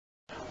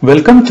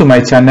Welcome to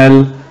my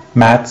channel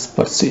Maths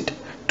Pursuit.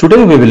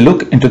 Today we will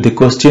look into the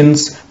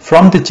questions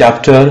from the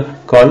chapter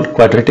called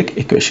Quadratic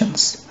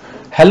Equations.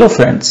 Hello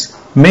friends,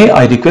 may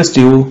I request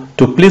you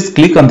to please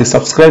click on the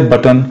subscribe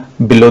button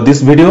below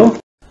this video.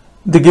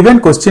 The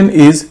given question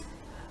is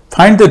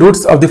find the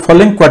roots of the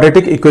following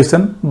quadratic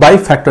equation by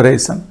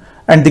factorization,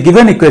 and the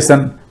given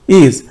equation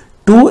is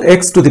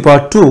 2x to the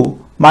power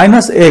 2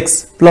 minus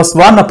x plus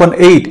 1 upon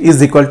 8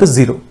 is equal to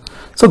 0.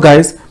 So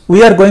guys,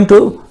 we are going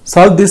to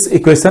solve this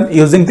equation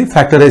using the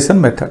factorization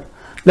method.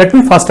 Let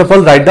me first of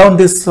all write down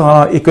this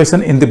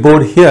equation in the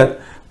board here.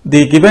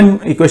 The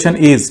given equation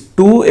is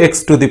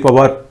 2x to the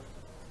power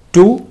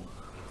 2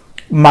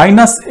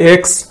 minus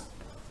x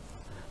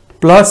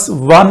plus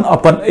 1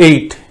 upon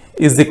 8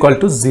 is equal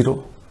to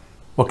 0.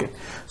 Okay,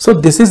 so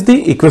this is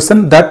the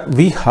equation that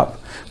we have.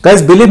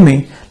 Guys, believe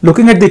me,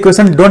 looking at the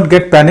equation, don't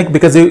get panic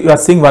because you are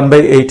seeing 1 by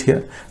 8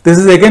 here. This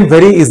is again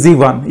very easy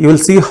one. You will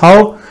see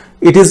how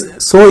it is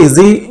so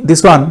easy.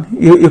 This one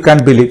you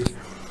can't believe.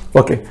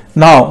 Okay,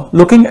 now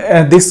looking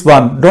at this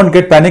one, don't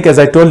get panic. As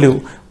I told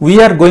you,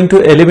 we are going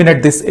to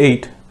eliminate this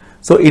 8.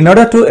 So in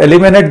order to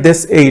eliminate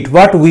this 8,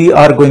 what we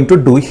are going to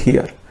do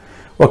here?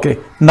 Okay,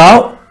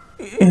 now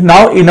in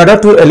order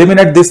to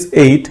eliminate this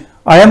 8,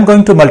 I am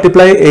going to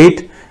multiply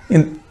 8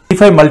 in.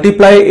 If I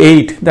multiply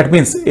 8, that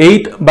means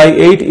 8 by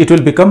 8, it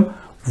will become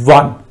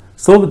 1.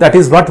 So that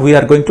is what we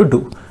are going to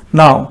do.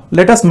 Now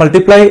let us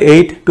multiply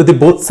 8 to the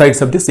both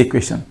sides of this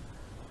equation.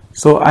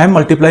 So I am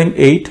multiplying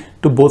 8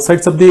 to both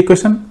sides of the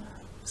equation.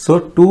 So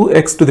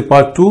 2x to the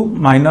power 2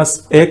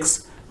 minus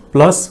x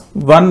plus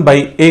 1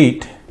 by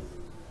 8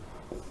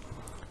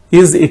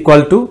 is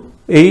equal to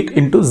 8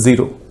 into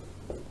 0.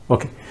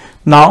 Okay.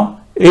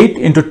 Now 8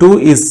 into 2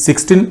 is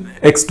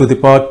 16x to the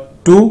power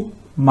 2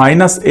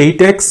 minus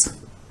 8x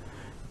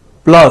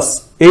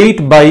plus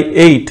 8 by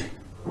 8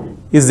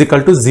 is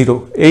equal to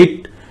 0.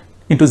 8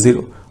 into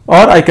 0.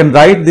 Or I can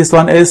write this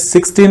one as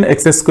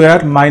 16x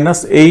square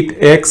minus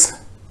 8x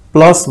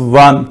plus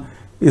 1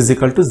 is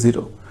equal to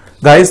 0.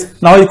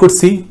 Guys, now you could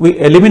see we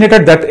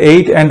eliminated that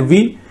 8 and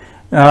we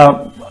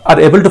are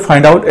able to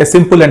find out a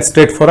simple and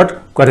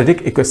straightforward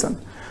quadratic equation.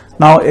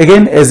 Now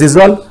again, as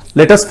usual,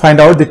 let us find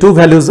out the two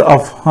values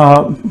of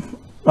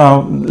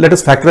let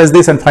us factorize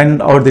this and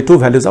find out the two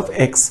values of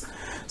x.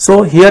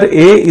 So here a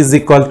is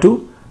equal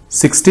to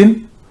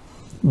 16,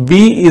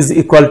 b is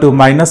equal to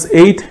minus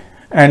 8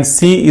 and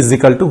c is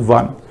equal to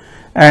 1,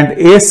 and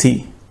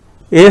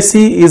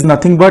AC is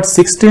nothing but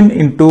 16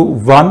 into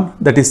 1,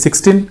 that is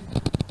 16.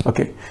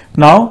 Okay,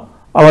 now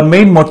our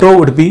main motto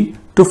would be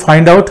to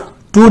find out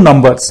two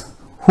numbers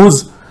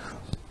whose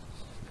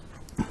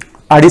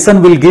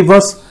addition will give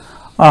us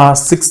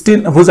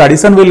 16, whose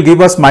addition will give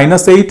us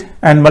minus 8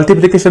 and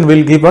multiplication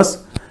will give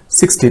us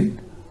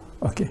 16.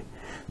 Okay,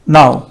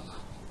 now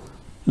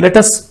let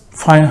us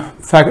find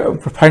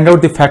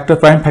out the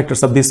prime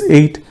factors of this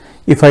 8.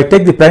 If I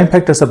take the prime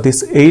factors of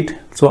this 8,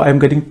 so I am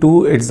getting 2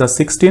 8s the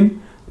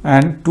 16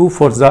 and 2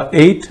 4s the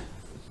 8,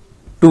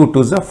 2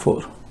 2s the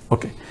 4.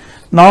 Okay,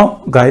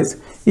 now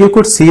guys, you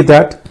could see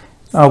that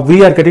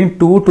we are getting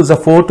 2 to the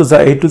 4 to the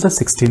 8 to the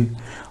 16.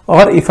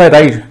 Or if I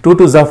write 2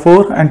 to the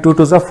 4 and 2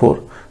 to the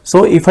 4,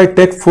 so if I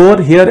take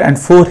 4 here and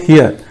 4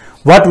 here,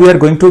 what we are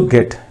going to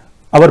get?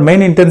 Our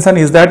main intention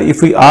is that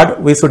if we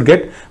add, we should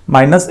get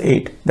minus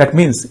 8. That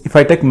means if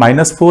I take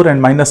minus 4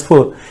 and minus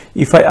 4,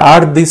 if I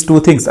add these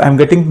two things, I am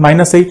getting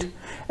minus 8.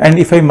 And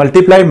if I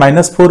multiply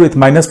minus 4 with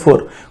minus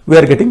 4, we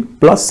are getting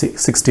plus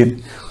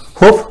 16.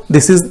 Hope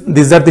these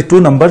are the two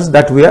numbers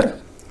that we are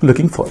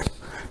looking for.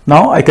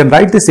 Now I can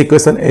write this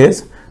equation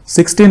as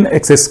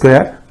 16x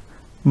square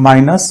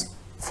minus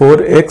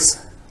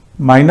 4x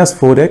minus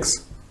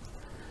 4x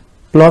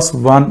plus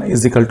 1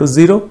 is equal to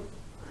 0.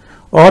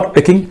 Or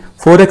taking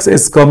 4x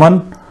is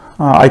common,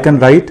 I can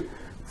write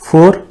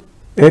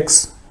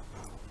 4x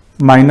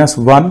minus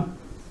 1.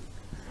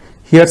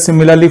 Here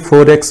similarly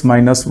 4x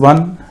minus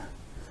 1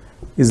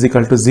 is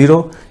equal to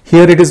 0.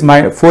 Here it is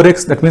my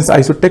 4x, that means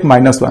I should take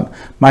minus 1.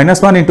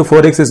 Minus 1 into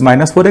 4x is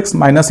minus 4x,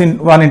 minus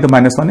 1 into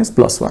minus 1 is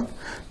plus 1.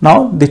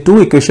 Now the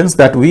two equations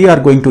that we are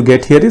going to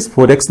get here is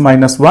 4x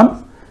minus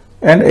 1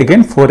 and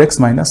again 4x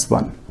minus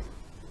 1.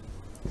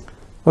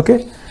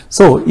 Okay.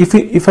 So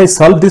if I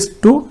solve this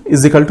 2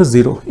 is equal to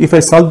 0. If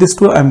I solve this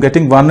 2, I am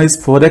getting 1 is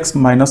 4x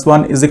minus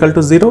 1 is equal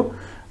to 0,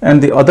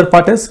 and the other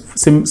part is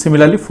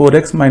similarly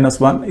 4x minus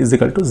 1 is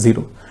equal to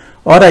 0.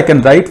 Or I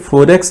can write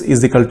 4x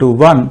is equal to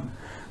 1.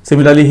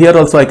 Similarly here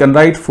also I can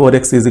write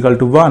 4x is equal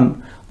to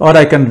 1, or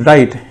I can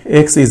write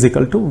x is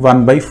equal to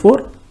 1 by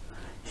 4.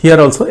 Here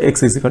also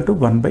x is equal to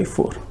 1 by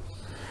 4.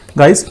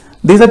 Guys,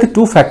 these are the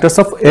two factors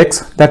of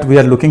x that we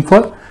are looking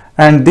for,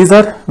 and these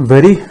are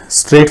very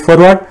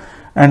straightforward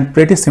and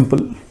pretty simple.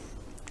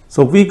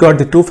 So we got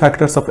the two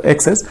factors of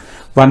x as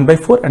 1 by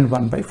 4 and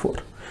 1 by 4.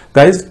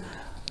 Guys,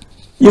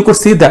 you could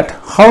see that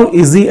how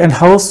easy and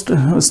how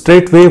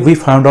straight way we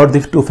found out the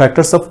two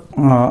factors of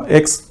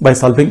x by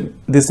solving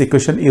this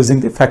equation using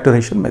the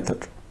factorization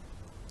method.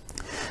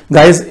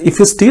 Guys, if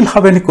you still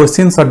have any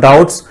questions or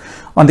doubts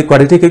on the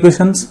quadratic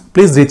equations,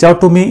 please reach out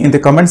to me in the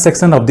comment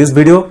section of this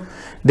video.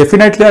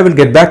 Definitely I will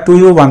get back to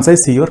you once I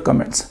see your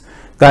comments.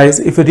 Guys,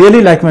 if you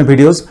really like my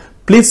videos,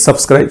 please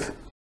subscribe.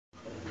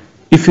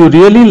 If you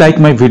really like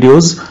my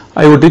videos,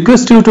 I would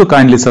request you to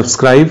kindly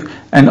subscribe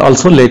and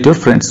also let your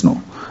friends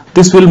know.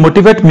 This will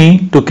motivate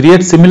me to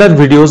create similar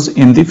videos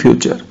in the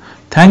future.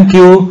 Thank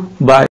you. Bye.